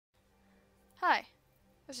Hi,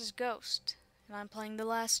 this is Ghost, and I'm playing The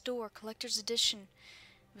Last Door Collector's Edition.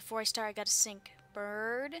 Before I start, I gotta sync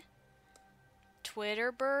Bird,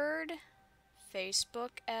 Twitter Bird,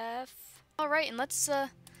 Facebook F. Alright, and let's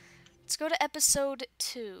go to episode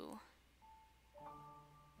 2.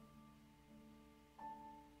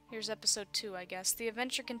 Here's episode 2, I guess. The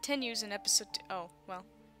adventure continues in episode 2. Oh, well,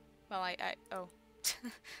 oh.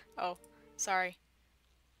 Oh, sorry.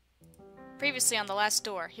 Previously on The Last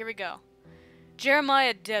Door, here we go.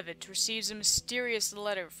 Jeremiah Devitt receives a mysterious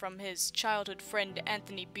letter from his childhood friend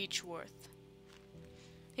Anthony Beechworth.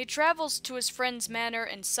 He travels to his friend's manor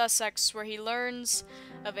in Sussex, where he learns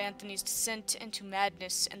of Anthony's descent into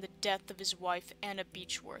madness and the death of his wife Anna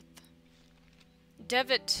Beechworth.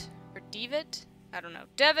 Devitt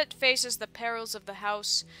faces the perils of the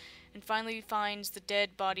house and finally finds the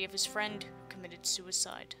dead body of his friend who committed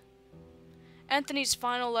suicide. Anthony's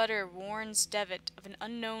final letter warns Devitt of an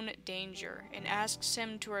unknown danger and asks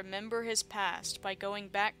him to remember his past by going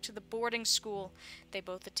back to the boarding school they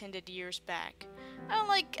both attended years back. I don't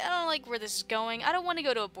like where this is going. I don't want to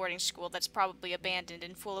go to a boarding school that's probably abandoned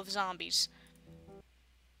and full of zombies.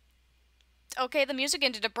 Okay, the music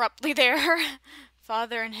ended abruptly there.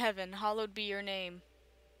 Father in heaven, hallowed be your name.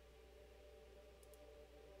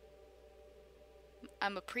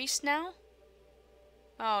 I'm a priest now?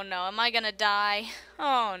 Oh no, am I gonna die?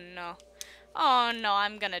 Oh no. Oh no,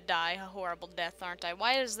 I'm gonna die a horrible death, aren't I?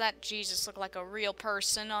 Why does that Jesus look like a real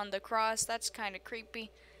person on the cross? That's kind of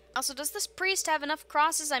creepy. Also, does this priest have enough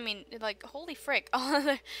crosses? I mean, like, holy frick.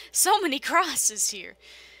 Oh, so many crosses here.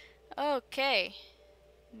 Okay.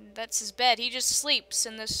 That's his bed. He just sleeps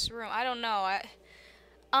in this room. I don't know.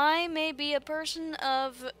 I may be a person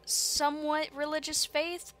of somewhat religious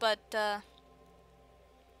faith, but,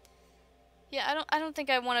 yeah, I don't think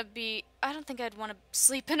I'd want to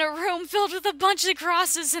sleep in a room filled with a bunch of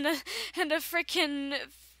crosses and a frickin'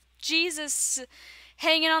 Jesus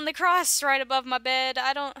hanging on the cross right above my bed.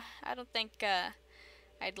 I don't think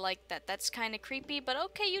I'd like that. That's kind of creepy, but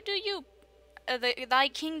okay, you do you. Thy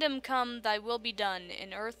kingdom come, thy will be done,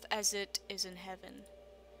 in earth as it is in heaven.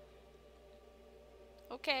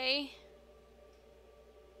 Okay.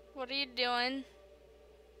 What are you doing?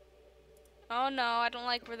 Oh no, I don't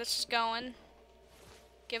like where this is going.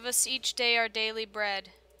 Give us each day our daily bread.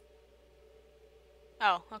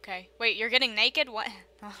 Oh, okay. Wait, you're getting naked? What?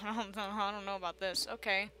 I don't know about this.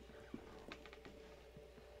 Okay.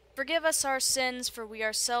 Forgive us our sins, for we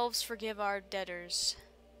ourselves forgive our debtors.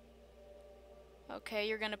 Okay,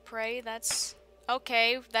 you're gonna pray? That's...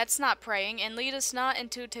 Okay, that's not praying. And lead us not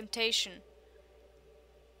into temptation.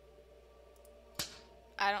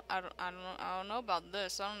 I don't know about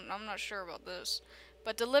this. I'm not sure about this.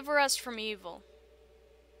 But deliver us from evil.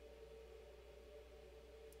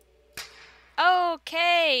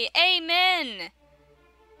 Okay, amen.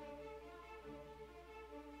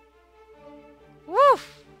 Woo.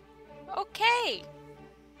 Okay.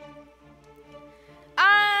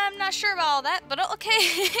 I'm not sure about all that, but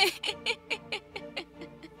okay.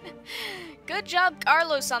 Good job,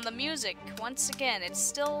 Carlos, on the music. Once again, it's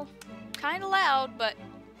still kind of loud, but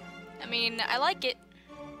I mean, I like it.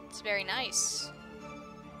 It's very nice.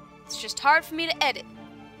 It's just hard for me to edit,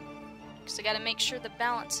 because I gotta make sure the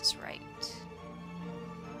balance is right.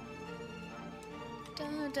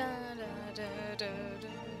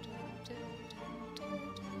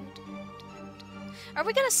 Are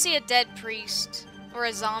we gonna see a dead priest? Or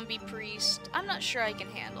a zombie priest? I'm not sure I can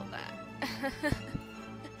handle that.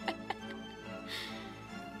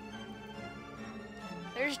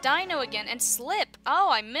 There's Dino again, and Slip. Oh,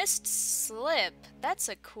 I missed Slip. That's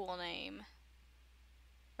a cool name.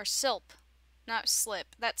 Or Silp. Not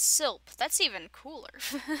Slip. That's Silp. That's even cooler.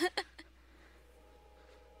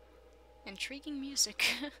 Intriguing music.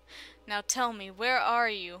 Now tell me, where are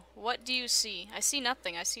you? What do you see? I see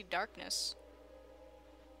nothing. I see darkness.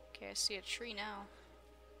 Okay, I see a tree now.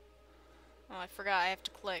 Oh, I forgot. I have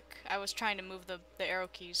to click. I was trying to move the arrow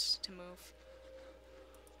keys to move.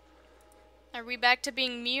 Are we back to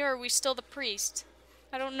being me, or are we still the priest?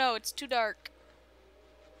 I don't know. It's too dark.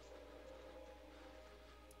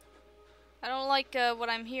 I don't like what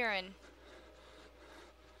I'm hearing.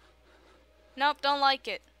 Nope, don't like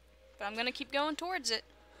it. But I'm gonna keep going towards it.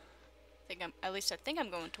 At least I think I'm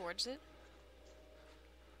going towards it.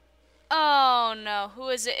 Oh no, who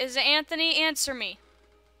is it? Is it Anthony? Answer me.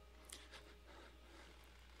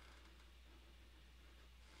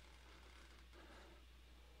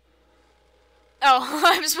 Oh,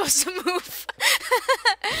 I'm supposed to move.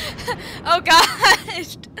 Oh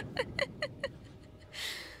gosh.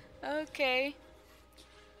 Okay.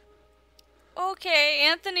 Okay,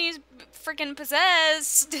 Anthony's freaking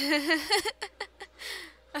possessed.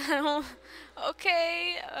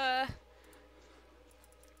 Okay,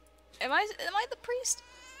 am I the priest?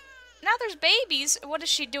 Now there's babies. What is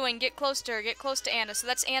she doing? Get close to her. Get close to Anna. So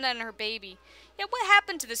that's Anna and her baby. Yeah, what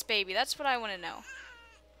happened to this baby? That's what I want to know.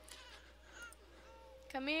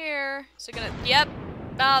 Come here. So gonna... Yep.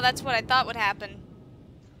 Oh, that's what I thought would happen.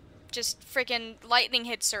 Just freaking lightning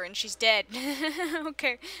hits her and she's dead.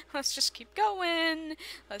 Okay, let's just keep going.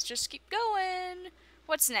 Let's just keep going.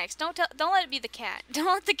 What's next? Don't let it be the cat. Don't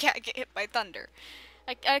let the cat get hit by thunder.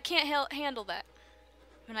 I can't handle that.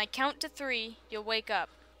 When I count to 3, you'll wake up.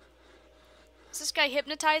 Is this guy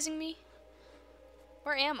hypnotizing me?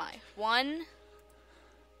 Where am I? 1,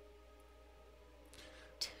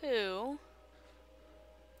 2.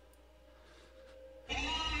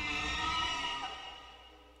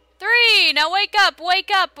 Three! Now wake up! Wake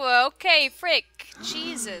up! Okay, frick.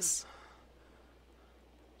 Jesus.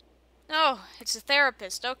 Oh, it's a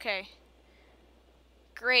therapist. Okay.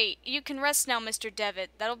 Great. You can rest now, Mr.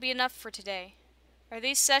 Devitt. That'll be enough for today. Are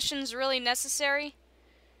these sessions really necessary?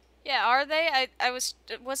 Yeah, are they?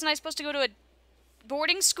 Wasn't I supposed to go to a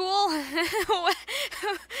boarding school?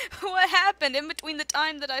 What happened in between the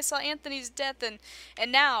time that I saw Anthony's death and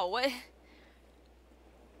now? What?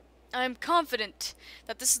 I am confident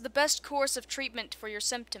that this is the best course of treatment for your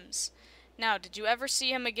symptoms. Now, did you ever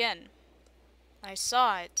see him again? I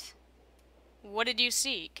saw it. What did you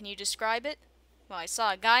see? Can you describe it? Well, I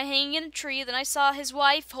saw a guy hanging in a tree, then I saw his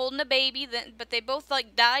wife holding a baby, but they both,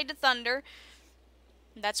 like, died to thunder.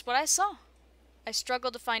 That's what I saw. I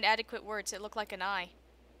struggled to find adequate words. It looked like an eye.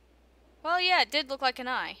 Well, yeah, it did look like an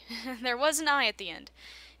eye. There was an eye at the end.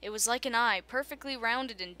 It was like an eye, perfectly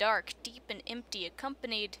rounded and dark, deep and empty,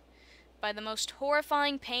 accompanied by the most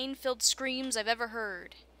horrifying, pain-filled screams I've ever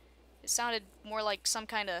heard. It sounded more like some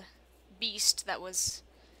kind of beast that was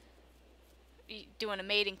doing a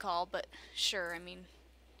mating call, but sure,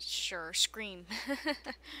 sure, scream.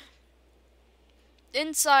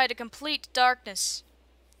 Inside a complete darkness,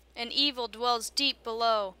 an evil dwells deep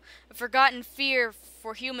below, a forgotten fear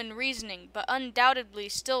for human reasoning, but undoubtedly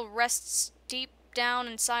still rests deep down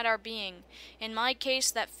inside our being. In my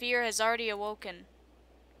case, that fear has already awoken.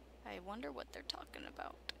 I wonder what they're talking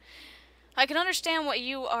about. I can understand why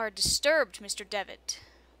you are disturbed, Mr. Devitt.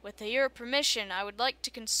 With your permission, I would like to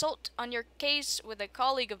consult on your case with a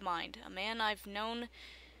colleague of mine, a man I've known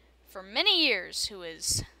for many years, who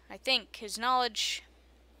is, I think, his knowledge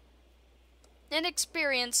and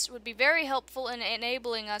experience would be very helpful in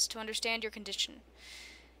enabling us to understand your condition.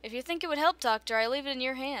 If you think it would help, Doctor, I leave it in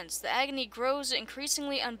your hands. The agony grows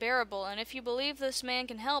increasingly unbearable, and if you believe this man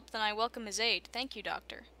can help, then I welcome his aid. Thank you,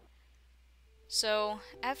 Doctor. So,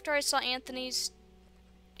 after I saw Anthony,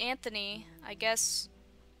 I guess,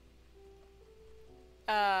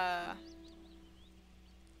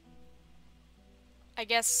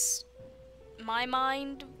 my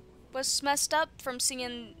mind was messed up from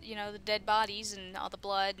seeing, you know, the dead bodies and all the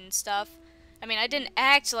blood and stuff. I mean, I didn't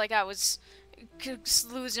act like I was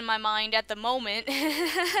losing my mind at the moment.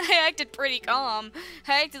 I acted pretty calm.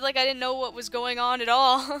 I acted like I didn't know what was going on at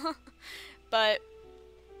all. But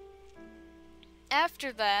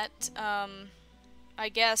after that, I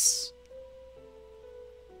guess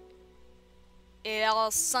it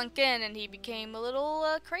all sunk in and he became a little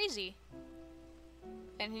crazy.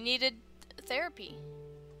 And he needed therapy.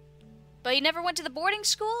 But he never went to the boarding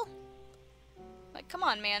school? Like, come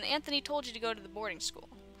on, man. Anthony told you to go to the boarding school.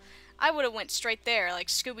 I would have went straight there, like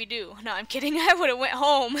Scooby-Doo. No, I'm kidding. I would have went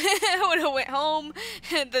home. I would have went home.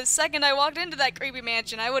 The second I walked into that creepy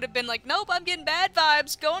mansion, I would have been like, nope, I'm getting bad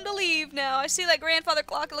vibes. Going to leave now. I see that grandfather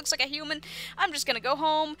clock. It looks like a human. I'm just going to go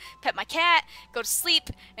home, pet my cat, go to sleep,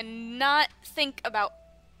 and not think about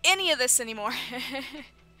any of this anymore.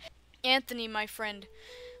 Anthony, my friend,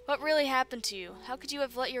 what really happened to you? How could you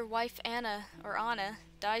have let your wife Anna, or Anna,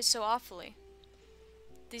 die so awfully?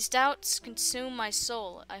 These doubts consume my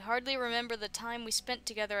soul. I hardly remember the time we spent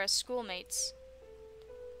together as schoolmates.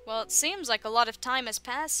 Well, it seems like a lot of time has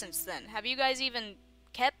passed since then. Have you guys even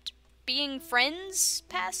kept being friends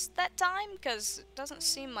past that time? 'Cause it doesn't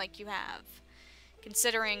seem like you have.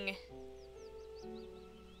 Considering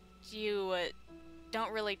you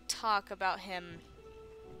don't really talk about him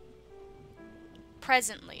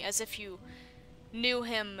presently, as if you knew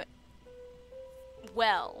him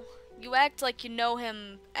well. You act like you know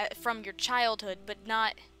him from your childhood, but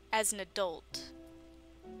not as an adult.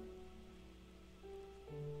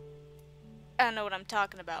 I don't know what I'm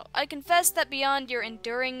talking about. I confess that beyond your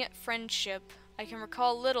enduring friendship, I can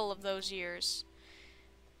recall little of those years.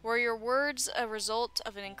 Were your words a result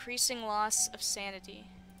of an increasing loss of sanity?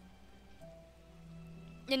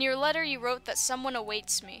 In your letter you wrote that someone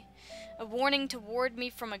awaits me. A warning to ward me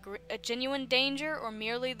from a genuine danger, or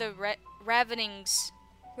merely the ravings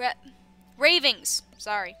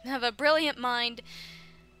of a brilliant mind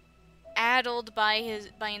addled by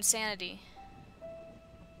insanity.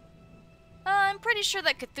 I'm pretty sure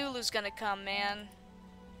that Cthulhu's gonna come, man.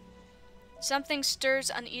 Something stirs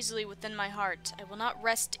uneasily within my heart. I will not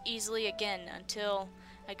rest easily again until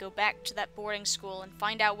I go back to that boarding school and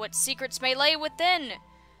find out what secrets may lie within.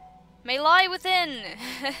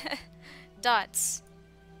 Dots.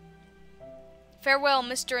 Farewell,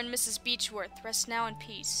 Mr. and Mrs. Beechworth. Rest now in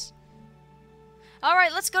peace.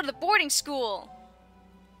 Alright, let's go to the boarding school!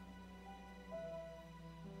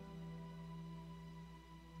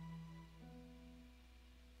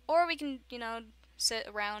 Or we can, you know, sit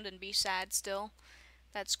around and be sad still.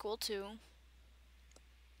 That's cool too.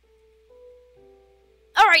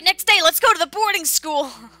 Alright, next day, let's go to the boarding school!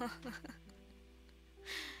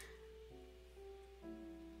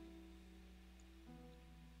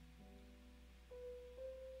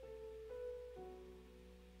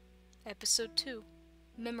 Episode 2.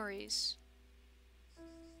 Memories.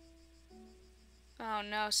 Oh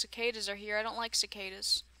no, cicadas are here. I don't like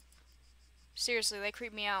cicadas. Seriously, they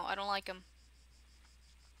creep me out. I don't like them.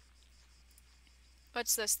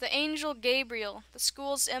 What's this? The Angel Gabriel, the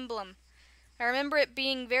school's emblem. I remember it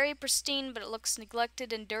being very pristine, but it looks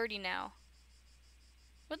neglected and dirty now.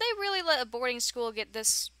 Would they really let a boarding school get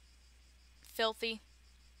this filthy?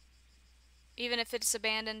 Even if it's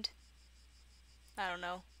abandoned? I don't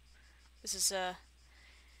know. This is,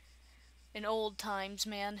 in old times,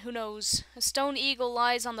 man. Who knows? A stone eagle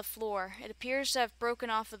lies on the floor. It appears to have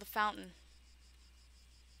broken off of the fountain.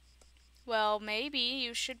 Well, maybe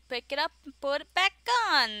you should pick it up and put it back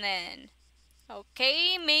on, then.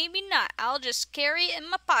 Okay, maybe not. I'll just carry it in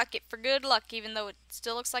my pocket for good luck, even though it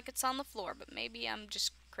still looks like it's on the floor. But maybe I'm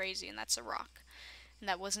just crazy and that's a rock. And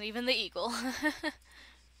that wasn't even the eagle.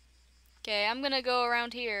 Okay, I'm gonna go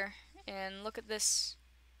around here and look at this.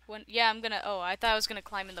 Yeah, I'm gonna... Oh, I thought I was gonna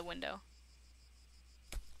climb in the window.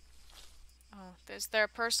 Oh, is there a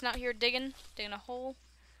person out here digging a hole?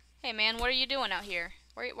 Hey man, what are you doing out here?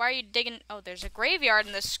 Why are you digging? Oh, there's a graveyard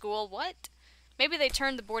in this school. What? Maybe they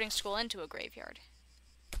turned the boarding school into a graveyard.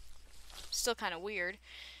 Still kind of weird.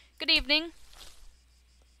 Good evening.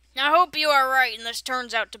 I hope you are right and this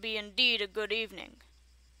turns out to be indeed a good evening.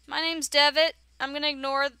 My name's Devitt. I'm gonna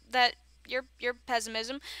ignore that your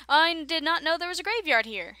pessimism. I did not know there was a graveyard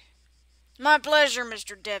here. My pleasure,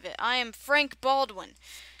 Mr. Devitt. I am Frank Baldwin.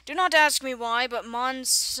 Do not ask me why, but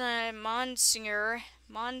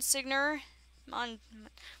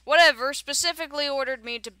whatever, specifically ordered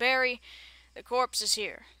me to bury the corpses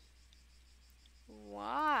here.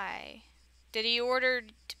 Why? Did he order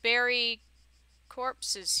to bury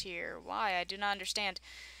corpses here? Why? I do not understand.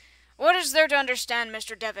 What is there to understand,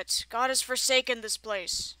 Mr. Devitt? God has forsaken this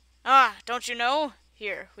place. Ah, don't you know?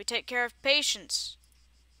 Here, we take care of patients.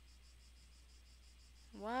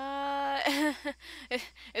 What?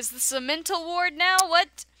 Is this a mental ward now?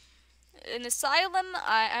 What? An asylum?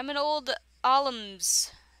 I'm an old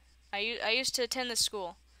alums. I used to attend this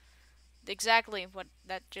school. Exactly what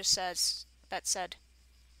that just says. That said.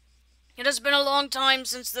 It has been a long time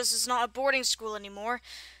since this is not a boarding school anymore.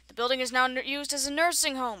 The building is now used as a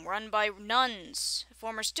nursing home run by nuns. A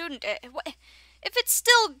former student.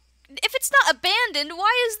 If it's not abandoned,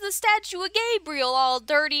 why is the statue of Gabriel all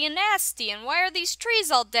dirty and nasty? And why are these trees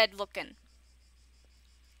all dead looking?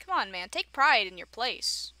 Come on, man. Take pride in your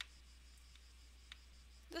place.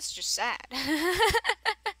 This is just sad.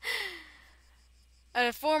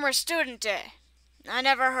 A former student, I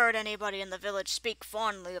never heard anybody in the village speak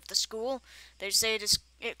fondly of the school. They say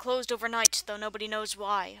it closed overnight, though nobody knows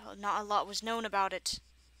why. Not a lot was known about it.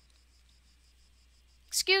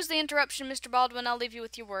 Excuse the interruption, Mr. Baldwin. I'll leave you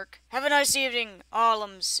with your work. Have a nice evening,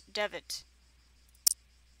 Alums Devitt.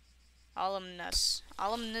 Alumnus.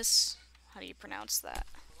 Alumnus? How do you pronounce that?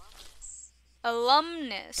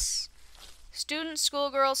 Alumnus. Student,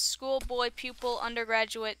 schoolgirl, schoolboy, pupil,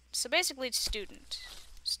 undergraduate. So basically student.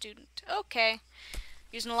 Student. Okay.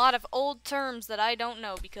 Using a lot of old terms that I don't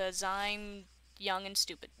know because I'm young and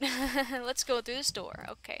stupid. Let's go through this door.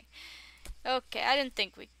 Okay. Okay, I didn't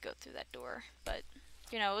think we could go through that door, but...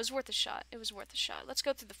 You know, it was worth a shot. It was worth a shot. Let's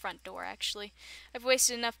go through the front door, actually. I've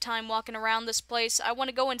wasted enough time walking around this place. I want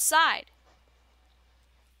to go inside.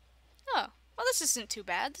 Oh, well, this isn't too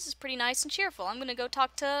bad. This is pretty nice and cheerful. I'm going to go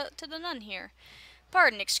talk to the nun here.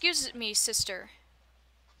 Pardon, excuse me, sister.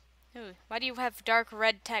 Ooh, why do you have dark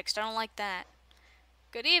red text? I don't like that.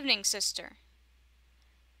 Good evening, sister.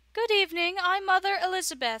 Good evening. I'm Mother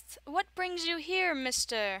Elizabeth. What brings you here,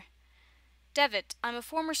 Mr.? Devitt. I'm a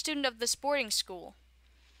former student of this boarding school.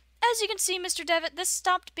 As you can see, Mr. Devitt, this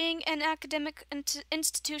stopped being an academic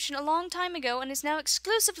institution a long time ago and is now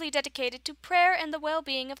exclusively dedicated to prayer and the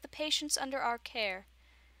well-being of the patients under our care.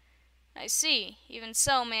 I see. Even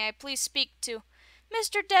so, may I please speak to...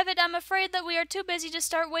 Mr. Devitt, I'm afraid that we are too busy to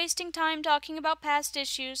start wasting time talking about past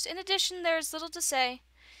issues. In addition, there is little to say.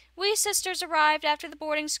 We sisters arrived after the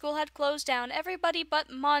boarding school had closed down. Everybody but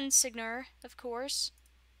Monsignor, of course.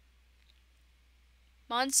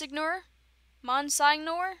 Monsignor?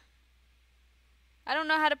 Monsignor? I don't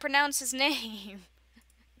know how to pronounce his name.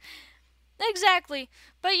 Exactly.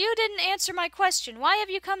 But you didn't answer my question. Why have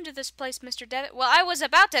you come to this place, Mr. Devitt? Well, I was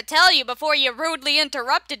about to tell you before you rudely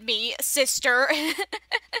interrupted me, sister.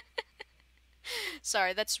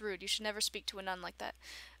 Sorry, that's rude. You should never speak to a nun like that.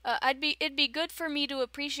 It'd be good for me to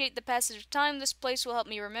appreciate the passage of time. This place will help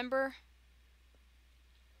me remember.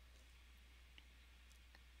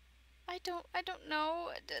 I don't know.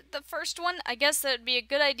 The first one? I guess that it'd be a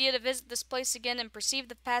good idea to visit this place again and perceive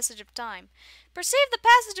the passage of time. Perceive the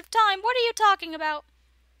passage of time? What are you talking about?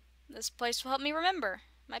 This place will help me remember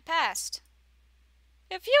my past.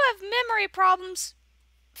 If you have memory problems...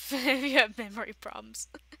 If you have memory problems...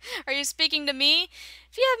 Are you speaking to me?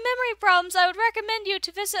 If you have memory problems, I would recommend you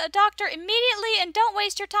to visit a doctor immediately and don't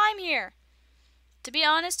waste your time here. To be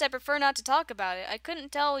honest, I prefer not to talk about it. I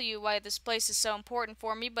couldn't tell you why this place is so important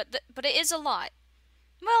for me, but it is a lot.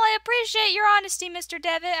 Well, I appreciate your honesty, Mr.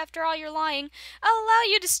 Devitt. After all your lying, I'll allow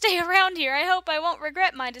you to stay around here. I hope I won't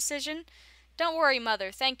regret my decision. Don't worry,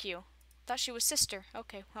 Mother. Thank you. Thought she was sister.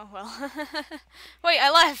 Okay, oh well. Wait,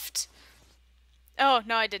 I left! Oh,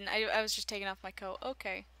 no, I didn't. I was just taking off my coat.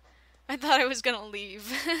 Okay. I thought I was gonna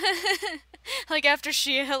leave. Like, after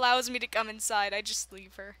she allows me to come inside, I just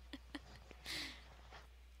leave her.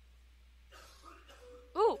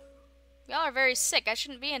 Ooh, y'all are very sick. I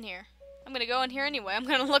shouldn't be in here. I'm gonna go in here anyway. I'm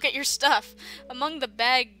gonna look at your stuff. Among the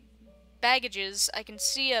baggages, I can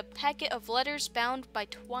see a packet of letters bound by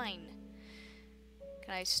twine.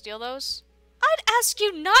 Can I steal those? I'd ask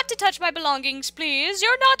you not to touch my belongings, please.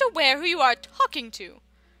 You're not aware who you are talking to.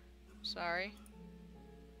 Sorry.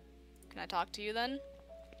 Can I talk to you then?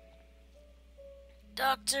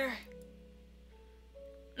 Doctor.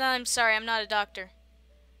 No, I'm sorry, I'm not a doctor.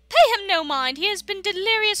 Pay him no mind. He has been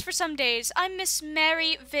delirious for some days. I'm Miss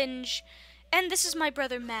Mary Vinge, and this is my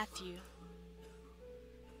brother Matthew.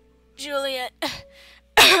 Juliet,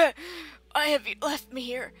 why have you left me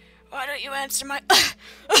here? Why don't you answer my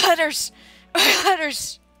letters?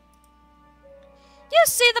 Letters. You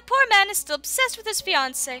see, the poor man is still obsessed with his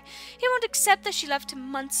fiancée. He won't accept that she left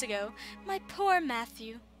him months ago. My poor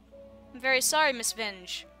Matthew. I'm very sorry, Miss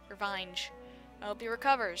Vinge. Or Vinge. I hope he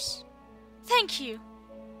recovers. Thank you.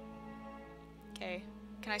 Okay.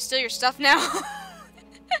 Can I steal your stuff now? I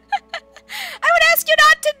would ask you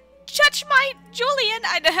not to touch my Julian.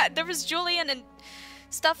 There was Julian and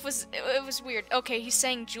stuff was... It was weird. Okay, he's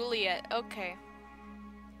saying Juliet. Okay.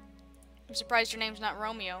 I'm surprised your name's not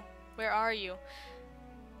Romeo. Where are you?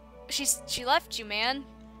 She left you, man.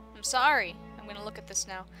 I'm sorry. I'm gonna look at this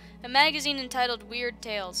now. A magazine entitled Weird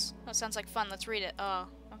Tales. Oh, sounds like fun. Let's read it. Oh,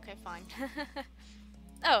 okay, fine.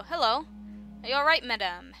 Oh, hello. Are you alright,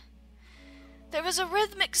 madame? There was a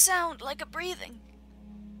rhythmic sound, like a breathing.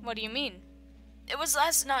 What do you mean? It was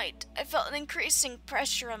last night. I felt an increasing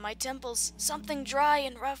pressure on my temples. Something dry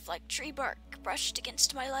and rough like tree bark brushed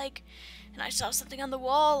against my leg. And I saw something on the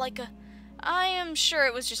wall like a... I am sure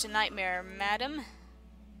it was just a nightmare, madam.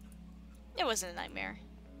 It wasn't a nightmare.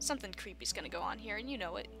 Something creepy's gonna go on here, and you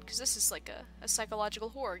know it, because this is like a psychological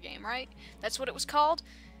horror game, right? That's what it was called?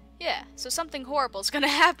 Yeah, so something horrible is gonna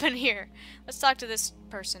happen here. Let's talk to this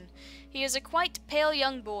person. He is a quite pale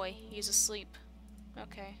young boy. He is asleep.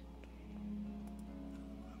 Okay.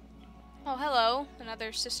 Oh, hello.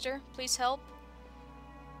 Another sister. Please help.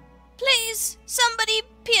 Please, somebody,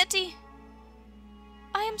 piety.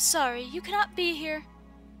 I am sorry, you cannot be here.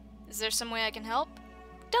 Is there some way I can help?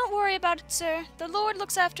 Don't worry about it, sir. The Lord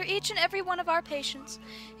looks after each and every one of our patients.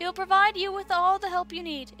 He'll provide you with all the help you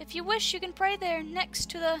need. If you wish, you can pray there, next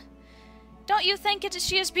to the... Don't you think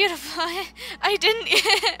she is beautiful? I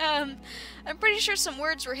didn't... I'm pretty sure some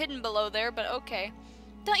words were hidden below there, but okay.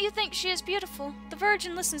 Don't you think she is beautiful? The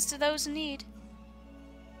Virgin listens to those in need.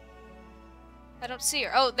 I don't see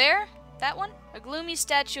her. Oh, there? That one? A gloomy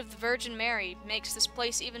statue of the Virgin Mary makes this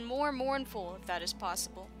place even more mournful, if that is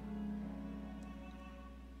possible.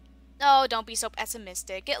 Oh, don't be so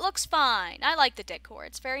pessimistic. It looks fine. I like the decor.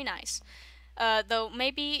 It's very nice. Though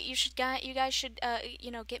maybe you guys should,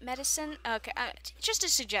 you know, get medicine. Okay, just a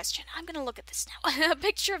suggestion. I'm gonna look at this now. A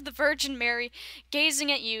picture of the Virgin Mary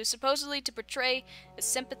gazing at you, supposedly to portray a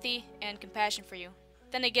sympathy and compassion for you.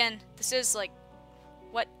 Then again, this is like,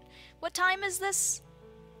 what time is this?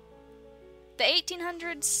 The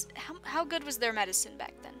 1800s? How good was their medicine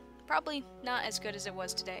back then? Probably not as good as it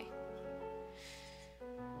was today.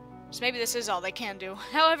 So maybe this is all they can do.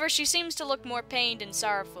 However, she seems to look more pained and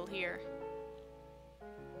sorrowful here.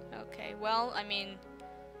 Okay, well, I mean,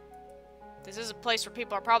 this is a place where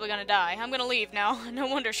people are probably gonna die. I'm gonna leave now. No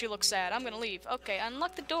wonder she looks sad. I'm gonna leave. Okay,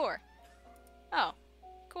 unlock the door. Oh,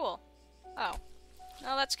 cool. Oh.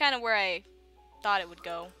 Well, that's kind of where I thought it would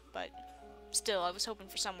go, but still, I was hoping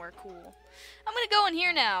for somewhere cool. I'm gonna go in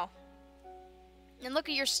here now. And look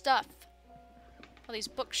at your stuff. All these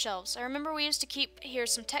bookshelves. I remember we used to keep here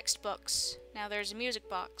some textbooks. Now there's a music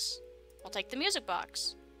box. I'll take the music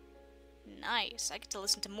box. Nice. I get to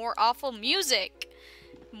listen to more awful music.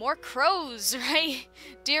 More crows, right?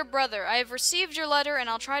 Dear brother, I have received your letter and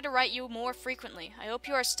I'll try to write you more frequently. I hope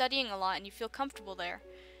you are studying a lot and you feel comfortable there.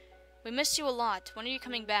 We miss you a lot. When are you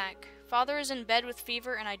coming back? Father is in bed with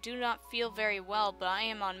fever and I do not feel very well, but I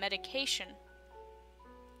am on medication.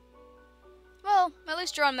 Well, at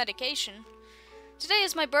least you're on medication. Today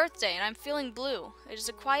is my birthday and I'm feeling blue. It is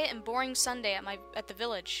a quiet and boring Sunday at the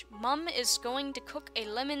village. Mum is going to cook a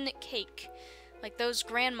lemon cake, like those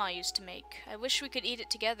Grandma used to make. I wish we could eat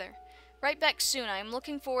it together. Write back soon. I am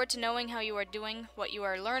looking forward to knowing how you are doing, what you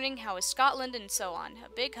are learning, how is Scotland, and so on.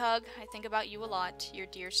 A big hug. I think about you a lot. Your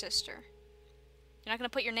dear sister. You're not going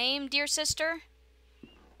to put your name, dear sister?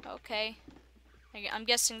 Okay. I'm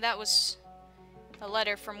guessing that was a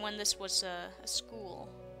letter from when this was a school.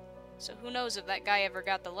 So who knows if that guy ever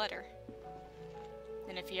got the letter.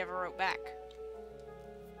 And if he ever wrote back.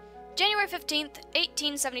 January 15th,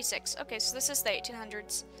 1876. Okay, so this is the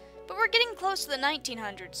 1800s. But we're getting close to the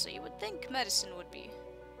 1900s, so you would think medicine would be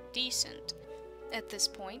decent at this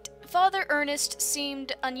point. Father Ernest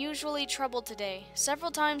seemed unusually troubled today.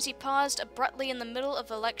 Several times he paused abruptly in the middle of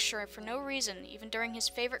a lecture for no reason, even during his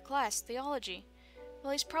favorite class, theology.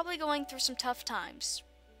 Well, he's probably going through some tough times.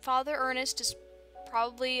 Father Ernest is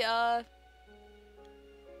probably,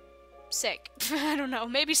 sick. I don't know.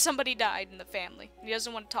 Maybe somebody died in the family. He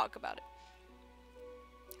doesn't want to talk about it.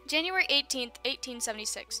 January 18th,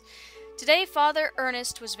 1876. Today, Father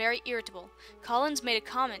Ernest was very irritable. Collins made a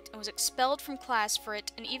comment and was expelled from class for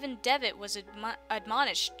it, and even Devitt was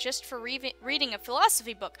admonished just for reading a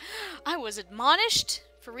philosophy book. I was admonished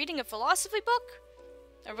for reading a philosophy book?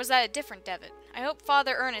 Or was that a different Devitt? I hope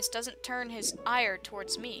Father Ernest doesn't turn his ire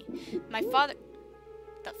towards me. My father...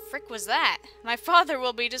 The frick was that? My father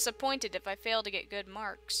will be disappointed if I fail to get good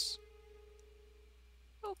marks.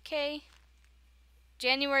 Okay.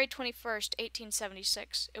 January 21st,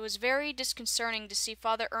 1876. It was very disconcerting to see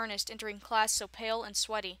Father Ernest entering class so pale and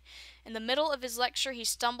sweaty. In the middle of his lecture, he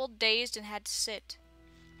stumbled, dazed, and had to sit.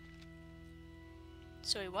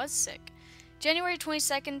 So he was sick. January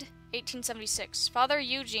 22nd, 1876. Father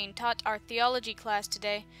Eugene taught our theology class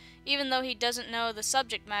today, even though he doesn't know the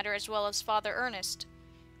subject matter as well as Father Ernest.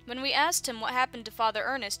 When we asked him what happened to Father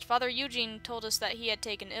Ernest, Father Eugene told us that he had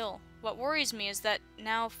taken ill. What worries me is that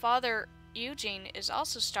now Father Eugene is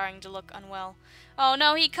also starting to look unwell. Oh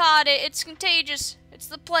no, he caught it! It's contagious! It's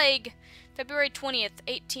the plague! February 20th,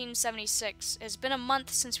 1876. It has been a month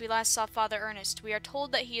since we last saw Father Ernest. We are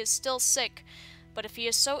told that he is still sick, but if he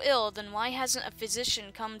is so ill, then why hasn't a physician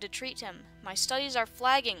come to treat him? My studies are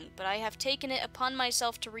flagging, but I have taken it upon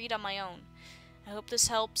myself to read on my own. I hope this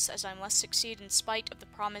helps, as I must succeed in spite of the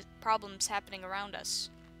problems happening around us.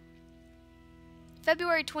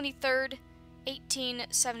 February 23rd,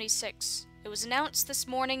 1876. It was announced this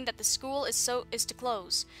morning that the school is to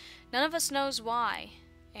close. None of us knows why,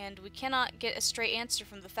 and we cannot get a straight answer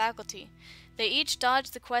from the faculty. They each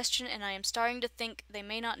dodge the question, and I am starting to think they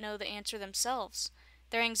may not know the answer themselves.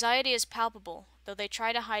 Their anxiety is palpable, though they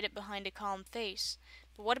try to hide it behind a calm face.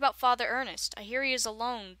 But what about Father Ernest? I hear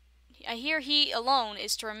he alone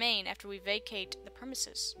is to remain after we vacate the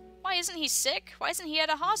premises. Why isn't he sick? Why isn't he at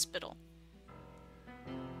a hospital?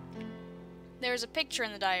 There's a picture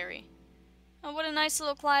in the diary. Oh, what a nice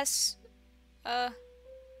little class,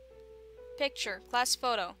 picture, class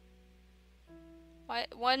photo.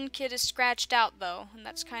 One kid is scratched out, though, and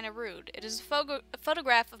that's kind of rude. It is a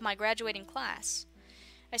photograph of my graduating class.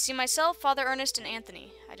 I see myself, Father Ernest, and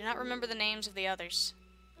Anthony. I do not remember the names of the others.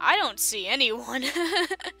 I don't see anyone.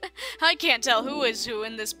 I can't tell who is who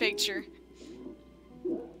in this picture.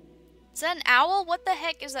 Is that an owl? What the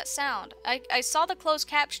heck is that sound? I saw the closed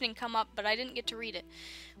captioning come up, but I didn't get to read it.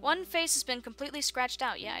 One face has been completely scratched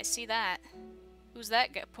out. Yeah, I see that. Who's that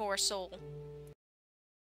poor soul?